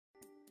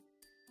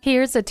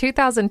Here's a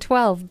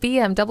 2012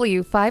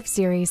 BMW 5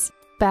 Series.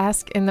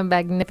 Bask in the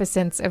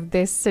magnificence of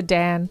this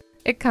sedan.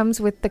 It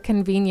comes with the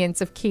convenience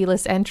of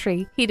keyless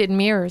entry, heated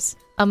mirrors,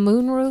 a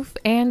moonroof,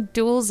 and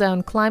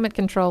dual-zone climate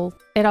control.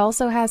 It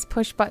also has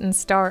push-button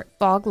start,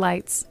 fog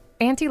lights,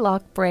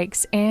 anti-lock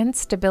brakes, and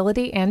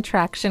stability and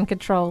traction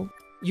control.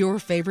 Your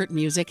favorite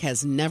music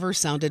has never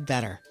sounded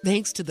better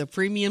thanks to the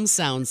premium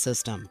sound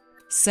system.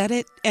 Set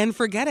it and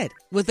forget it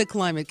with the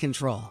climate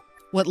control.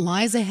 What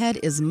lies ahead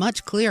is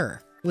much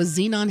clearer with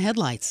xenon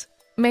headlights.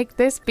 Make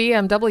this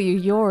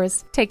BMW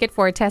yours. Take it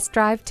for a test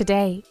drive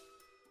today.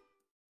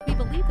 We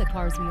believe the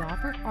cars we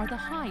offer are the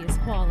highest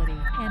quality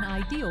and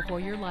ideal for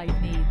your life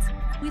needs.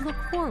 We look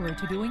forward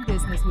to doing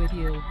business with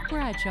you.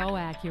 Bradshaw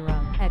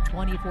Acura at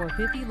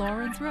 2450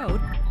 Lawrence Road,